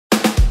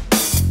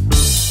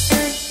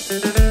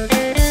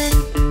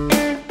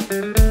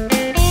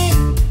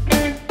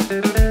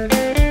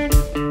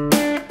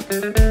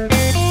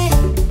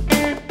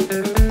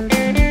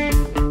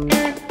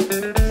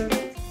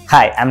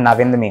Hi, I'm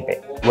Navin the Mepe.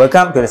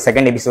 Welcome to the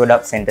second episode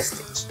of Center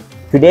Stage.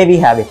 Today we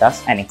have with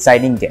us an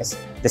exciting guest,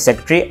 the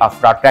Secretary of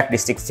Rotaract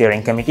District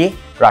Steering Committee,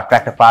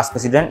 Rotaract Past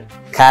President,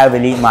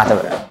 Kayalvili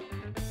Mathawaram.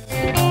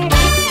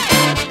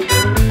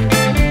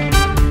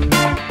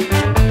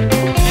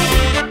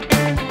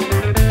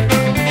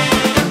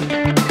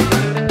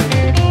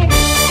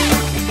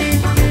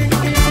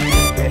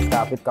 Let's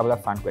start with a couple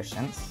of fun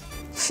questions.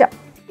 Sure.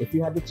 If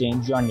you had to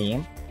change your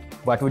name,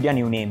 what would your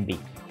new name be?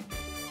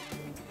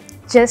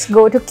 Just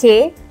go to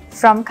K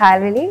from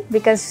Kayalvili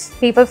because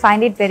people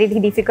find it very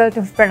difficult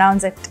to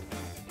pronounce it.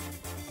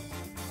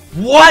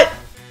 What?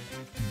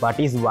 What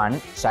is one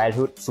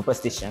childhood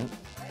superstition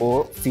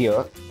or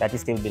fear that you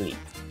still believe?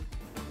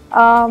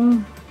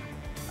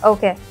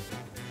 Okay.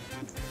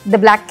 The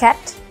black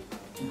cat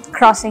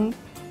crossing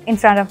in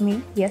front of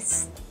me,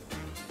 yes.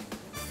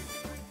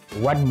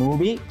 What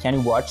movie can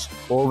you watch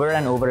over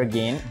and over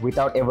again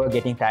without ever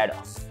getting tired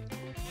of?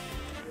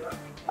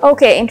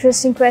 Okay,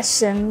 interesting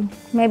question.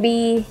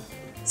 Maybe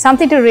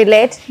something to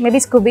relate. Maybe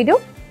Scooby-Doo?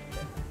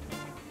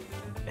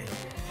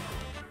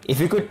 If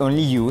you could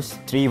only use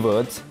 3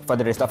 words for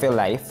the rest of your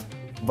life,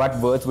 what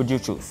words would you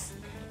choose?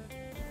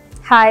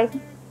 Hi,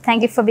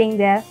 thank you for being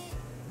there.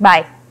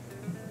 Bye.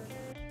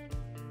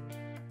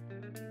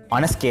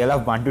 On a scale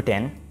of 1 to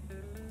 10,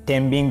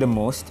 10 being the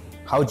most,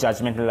 how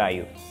judgmental are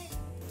you?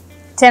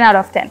 10 out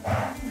of 10.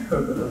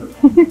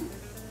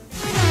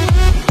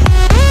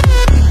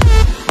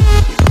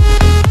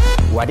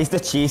 What is the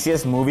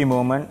cheesiest movie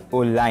moment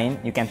or line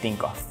you can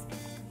think of?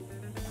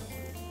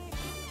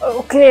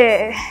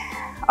 Okay.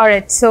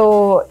 Alright,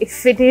 so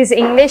if it is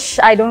English,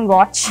 I don't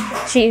watch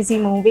cheesy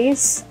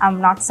movies. I'm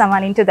not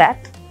someone into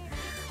that.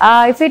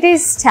 If it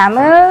is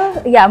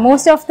Tamil, yeah,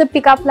 most of the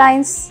pickup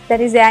lines that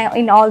is there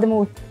in all the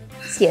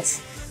movies,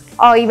 yes.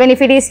 Or even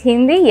if it is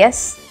Hindi,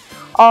 yes.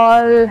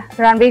 All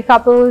Ranbir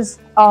Kapoor's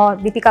or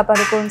Deepika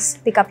Padukone's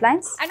pickup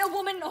lines. And a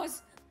woman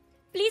knows.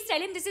 Please tell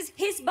him this is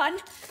his bun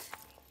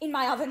in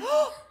my oven.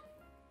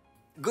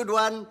 Good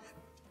one.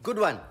 Good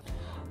one.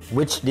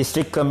 Which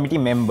district committee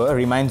member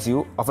reminds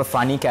you of a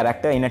funny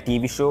character in a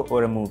TV show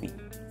or a movie?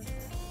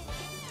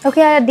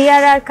 Okay,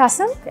 DRR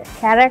Kasam.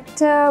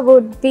 Character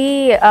would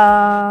be,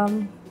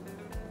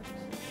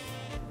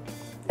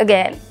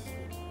 again,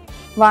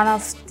 one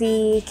of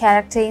the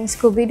character in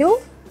Scooby-Doo.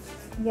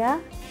 Yeah.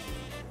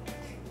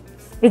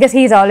 Because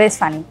he's always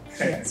funny.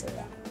 So, yeah.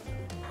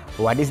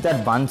 What is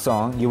that one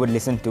song you would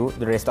listen to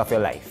the rest of your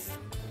life?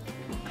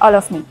 All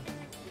of me.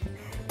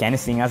 Can you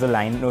sing us a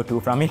line or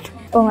two from it?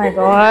 Oh my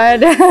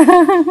god.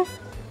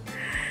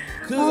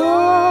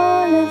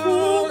 All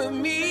of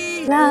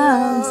me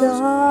loves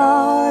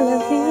all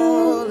of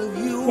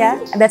you. Yeah,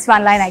 that's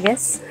one line, I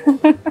guess.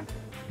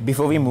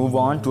 Before we move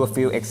on to a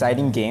few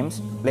exciting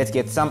games, let's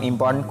get some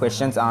important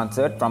questions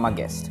answered from our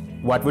guest.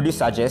 What would you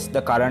suggest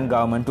the current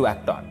government to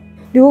act on?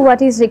 Do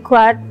what is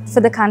required for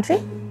the country.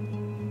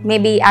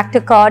 Maybe act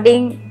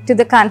according to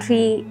the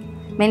country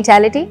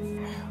mentality.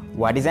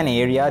 What is an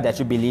area that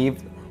you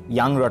believe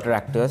young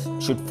Rotaractors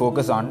should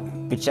focus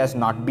on which has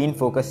not been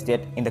focused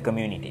yet in the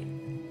community?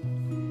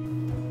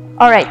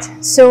 Alright,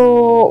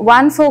 so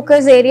one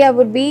focus area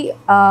would be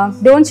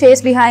don't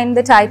chase behind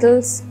the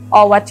titles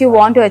or what you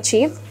want to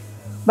achieve,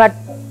 but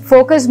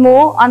focus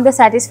more on the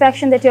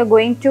satisfaction that you're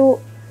going to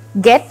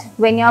get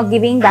when you're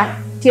giving back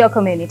to your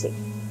community.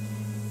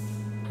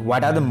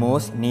 What are the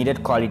most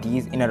needed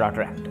qualities in a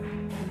Rotaractor?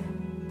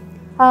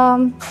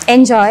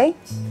 Enjoy,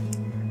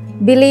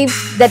 believe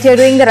that you're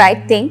doing the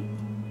right thing,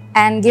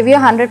 and give your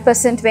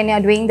 100% when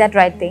you're doing that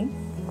right thing,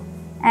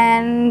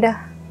 and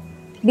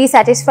be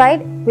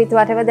satisfied with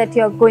whatever that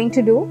you're going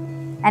to do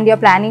and you're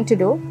planning to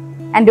do,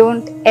 and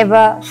don't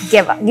ever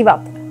give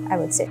up, I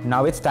would say.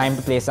 Now it's time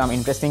to play some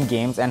interesting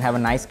games and have a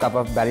nice cup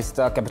of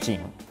barista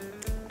cappuccino.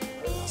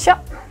 Sure.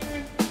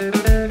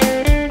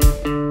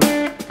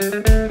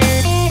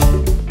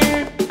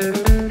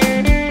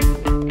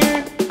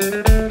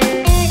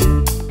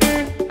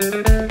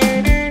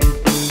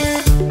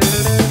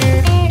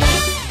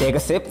 Take a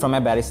sip from a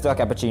barista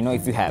cappuccino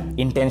if you have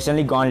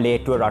intentionally gone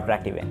late to a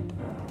Rotaract event.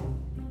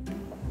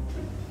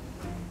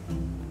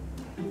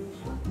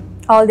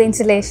 All the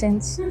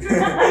installations.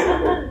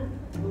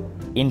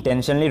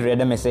 Intentionally read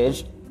a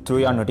message through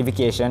your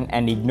notification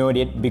and ignored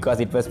it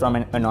because it was from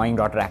an annoying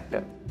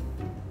Rotaractor.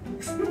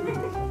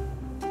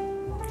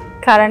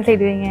 Currently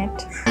doing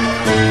it.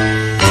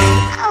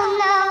 Oh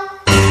no,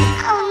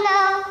 oh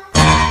no,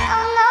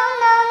 oh no,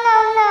 no,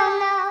 no, no,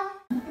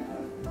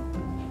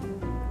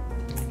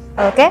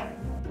 no. Okay.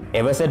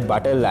 Ever said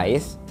butter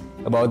lies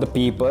about the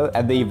people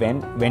at the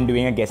event when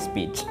doing a guest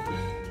speech?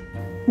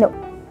 No.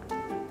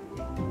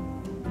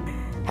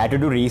 Had to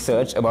do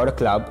research about a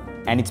club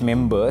and its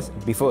members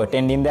before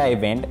attending the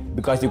event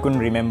because you couldn't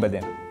remember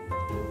them.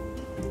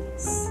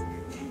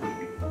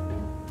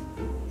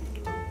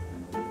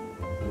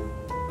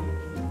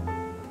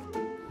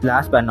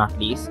 Last but not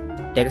least,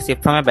 take a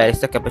sip from a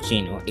barista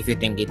cappuccino if you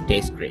think it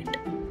tastes great.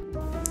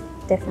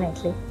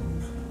 Definitely.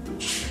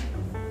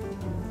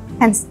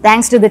 And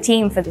thanks to the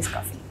team for this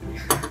coffee.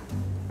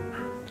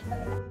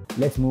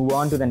 Let's move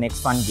on to the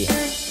next fun game.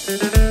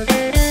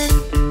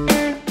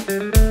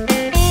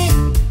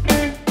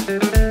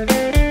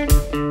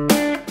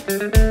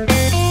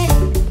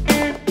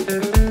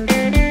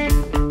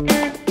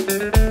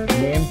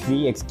 Name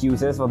 3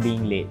 excuses for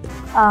being late.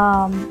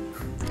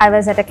 I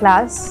was at a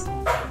class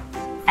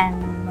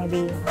and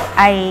maybe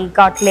I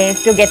got late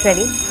to get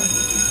ready.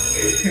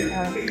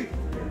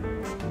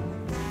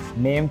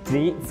 Name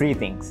 3 free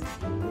things.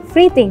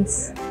 Free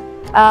things.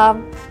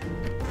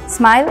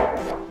 Smile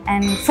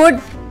and food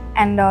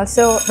and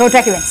also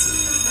Rotaract events.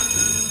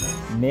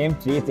 Name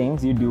 3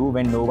 things you do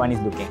when no one is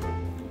looking.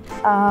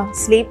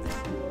 Sleep,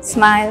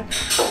 smile,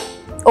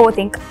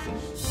 overthink.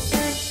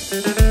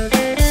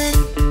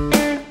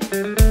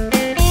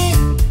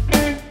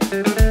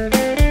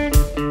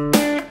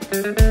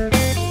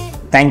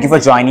 Thank you for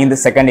joining the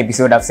second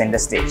episode of Center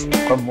Stage.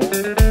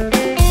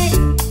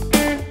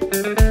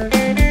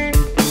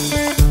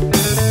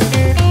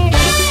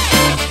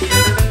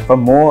 For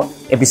more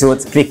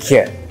episodes, click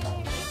here.